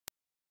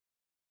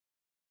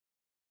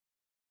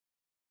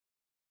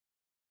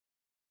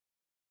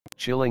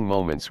Chilling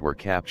moments were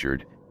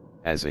captured,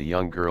 as a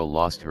young girl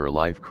lost her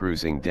life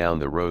cruising down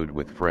the road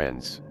with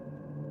friends.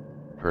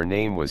 Her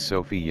name was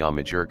Sofia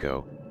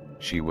Majurko.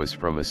 She was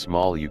from a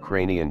small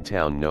Ukrainian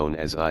town known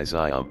as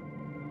Izium.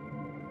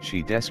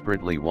 She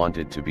desperately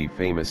wanted to be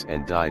famous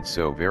and died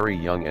so very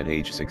young at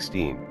age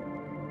 16.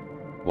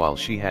 While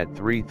she had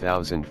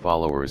 3,000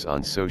 followers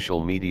on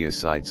social media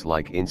sites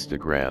like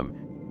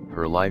Instagram,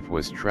 her life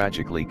was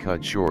tragically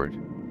cut short.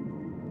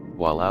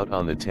 While out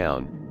on the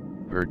town,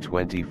 her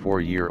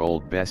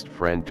 24-year-old best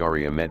friend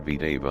Daria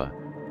Medvedeva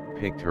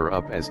picked her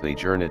up as they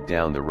journeyed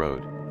down the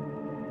road.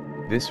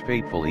 This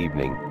fateful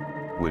evening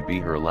would be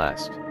her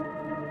last.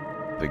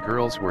 The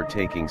girls were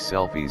taking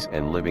selfies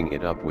and living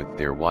it up with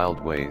their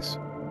wild ways.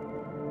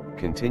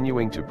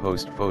 Continuing to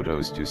post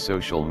photos to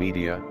social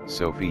media,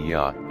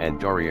 Sofia and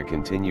Daria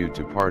continued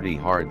to party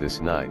hard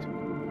this night.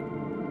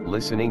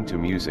 Listening to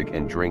music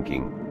and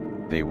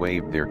drinking, they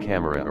waved their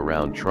camera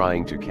around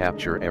trying to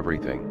capture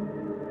everything.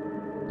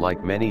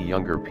 Like many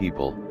younger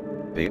people,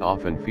 they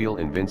often feel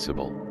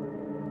invincible.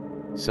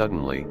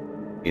 Suddenly,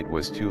 it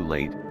was too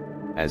late,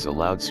 as a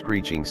loud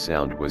screeching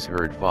sound was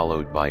heard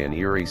followed by an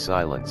eerie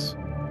silence.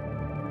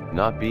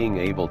 Not being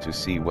able to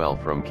see well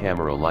from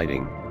camera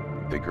lighting,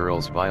 the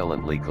girls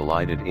violently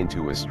collided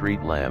into a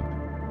street lamp.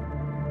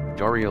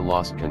 Daria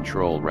lost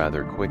control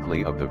rather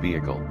quickly of the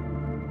vehicle.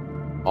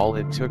 All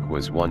it took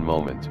was one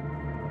moment.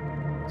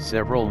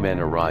 Several men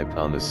arrived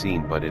on the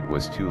scene, but it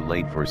was too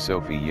late for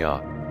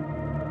Sofia.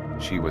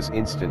 She was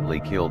instantly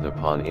killed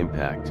upon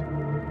impact.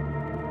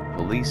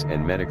 Police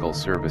and medical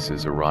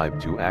services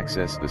arrived to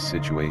access the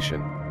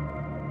situation.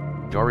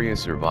 Daria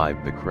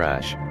survived the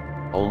crash,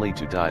 only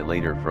to die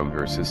later from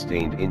her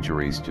sustained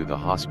injuries to the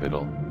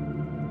hospital.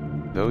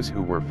 Those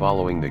who were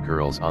following the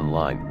girls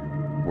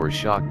online were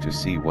shocked to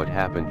see what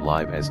happened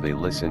live as they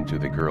listened to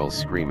the girls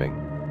screaming.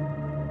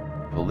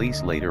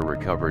 Police later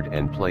recovered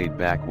and played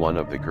back one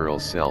of the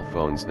girls' cell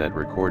phones that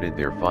recorded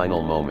their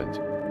final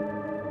moment.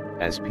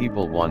 As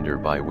people wonder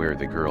by where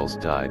the girls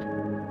died,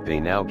 they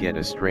now get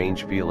a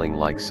strange feeling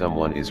like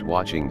someone is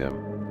watching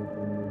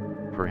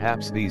them.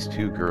 Perhaps these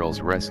two girls'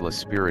 restless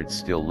spirits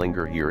still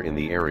linger here in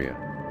the area.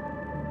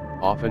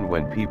 Often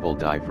when people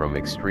die from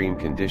extreme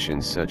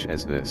conditions such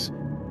as this,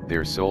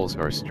 their souls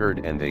are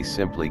stirred and they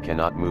simply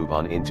cannot move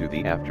on into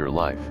the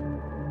afterlife.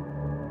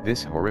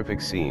 This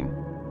horrific scene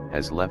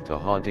has left a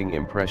haunting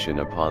impression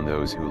upon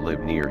those who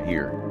live near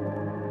here.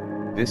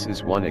 This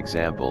is one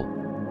example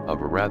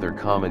of a rather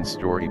common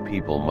story.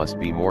 People must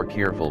be more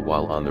careful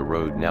while on the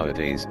road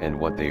nowadays and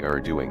what they are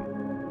doing.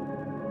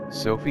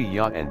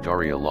 Sofia and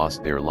Daria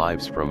lost their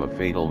lives from a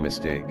fatal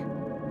mistake.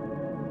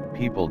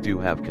 People do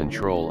have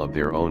control of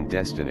their own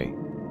destiny.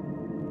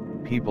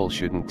 People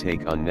shouldn't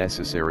take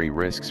unnecessary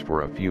risks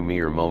for a few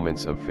mere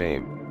moments of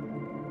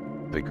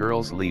fame. The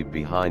girls leave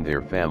behind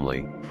their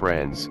family,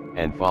 friends,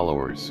 and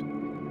followers.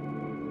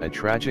 A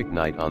tragic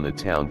night on the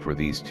town for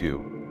these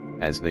two,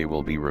 as they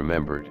will be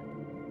remembered.